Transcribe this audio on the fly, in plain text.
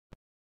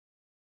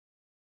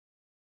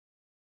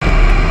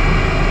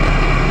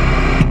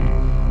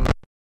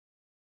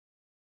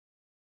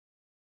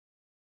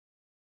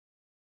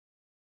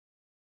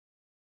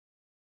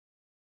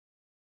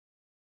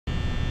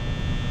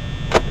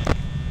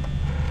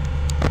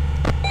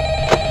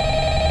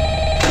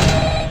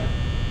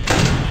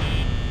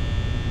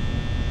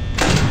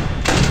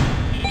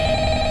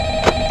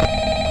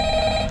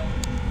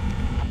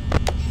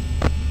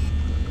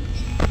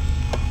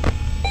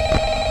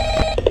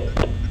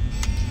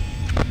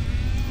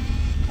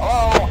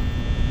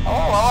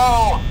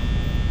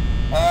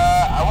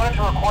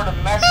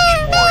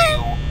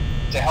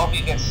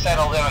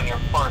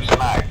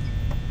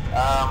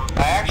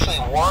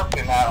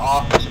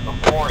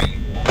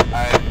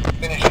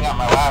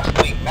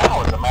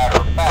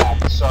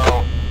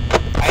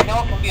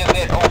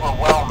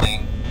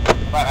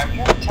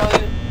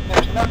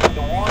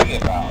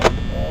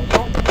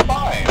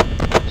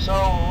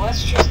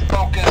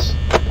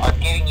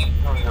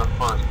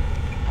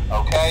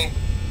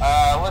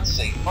Let's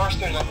see. First,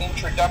 there's an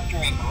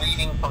introductory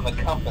greeting from the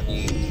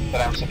company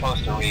that I'm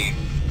supposed to read.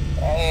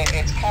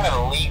 It's kind of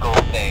a legal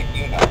thing,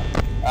 you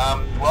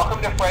know.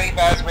 Welcome to Freddy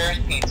Fazbear's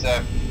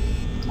Pizza,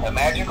 a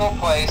magical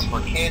place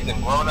for kids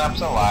and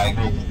grown-ups alike,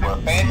 where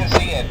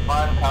fantasy and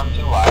fun come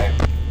to life.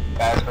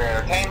 Fazbear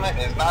Entertainment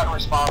is not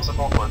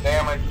responsible for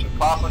damage to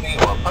property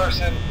or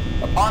person.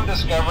 Upon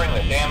discovering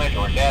that damage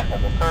or death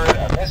has occurred,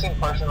 a missing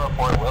person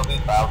report will be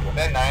filed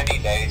within 90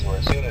 days or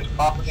as soon as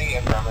property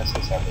and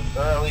premises have been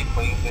thoroughly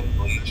cleaned and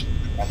bleached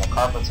and the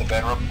carpets have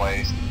been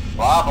replaced.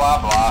 Blah,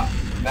 blah, blah.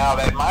 Now,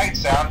 that might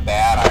sound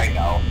bad, I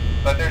know,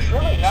 but there's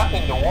really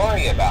nothing to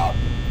worry about.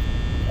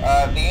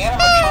 The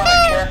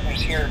animatronic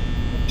characters here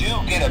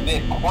do get a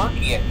bit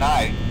quirky at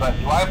night, but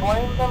do I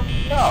blame them?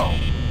 No.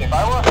 If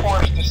I were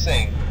forced to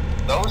sing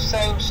those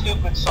same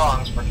stupid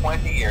songs for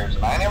 20 years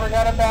and I never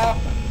got a bath,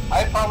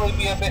 I'd probably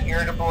be a bit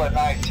irritable at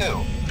night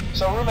too.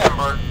 So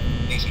remember,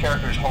 these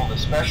characters hold a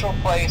special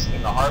place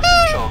in the hearts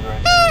of children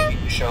and we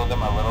need to show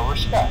them a little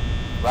respect,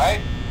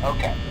 right?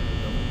 Okay.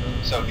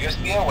 So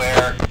just be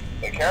aware,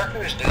 the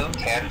characters do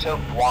tend to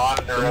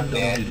wander a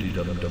bit.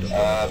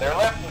 They're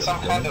left in some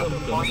kind of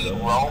free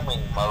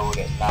roaming mode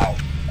at night.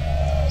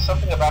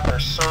 Something about their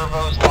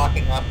servos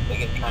locking up if they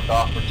get turned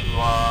off for too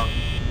long.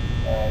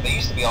 They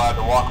used to be allowed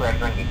to walk around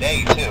during the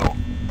day too,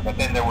 but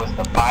then there was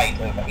the bite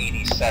of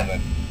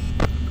 87.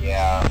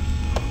 Yeah,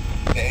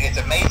 it's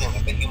amazing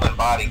that the human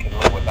body can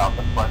live without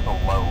the frontal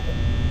lobe,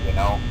 you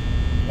know?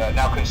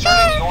 Now,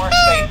 concerning your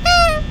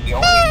safety, the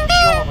only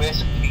real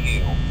risk to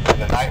you as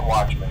a night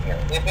watchman here,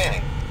 if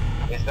any,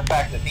 is the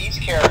fact that these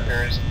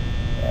characters,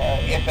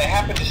 if they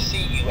happen to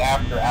see you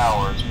after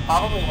hours,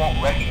 probably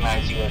won't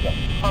recognize you as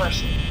a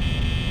person.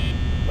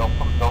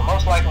 They'll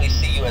most likely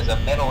see you as a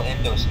metal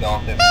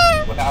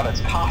endoskeleton without its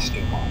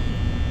costume on.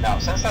 Now,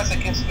 since that's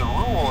against the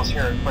rules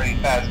here at Freddy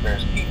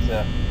Fazbear's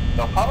Pizza,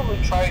 they'll probably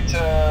try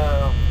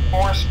to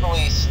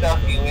forcefully stuff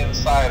you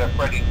inside a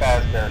Freddy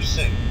Fazbear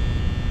suit.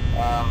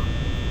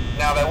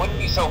 Now, that wouldn't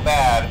be so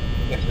bad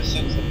if the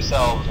suits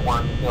themselves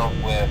weren't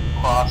filled with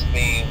cross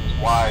beams,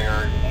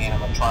 wires, and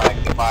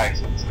animatronic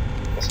devices,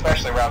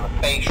 especially around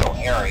the facial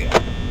area.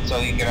 So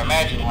you can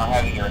imagine how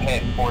having your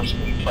head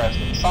forcefully pressed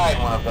inside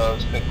one of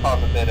those could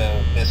cause a bit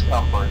of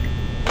discomfort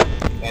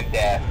and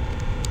death.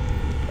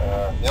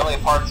 The only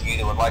parts of you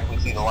that would likely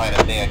see the light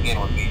of day again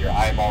would be your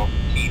eyeballs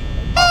and teeth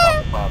that pop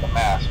out the front of the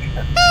mask.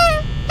 Yeah,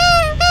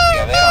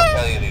 they don't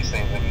tell you these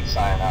things when you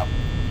sign up.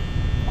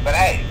 But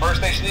hey,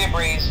 first station of the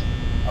breeze.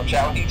 I'll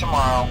chat with you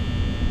tomorrow.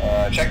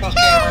 Check those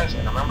cameras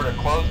and remember to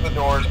close the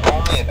doors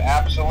only if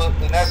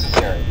absolutely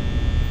necessary.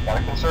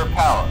 Gotta conserve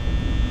power.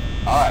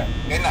 Alright,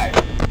 good night.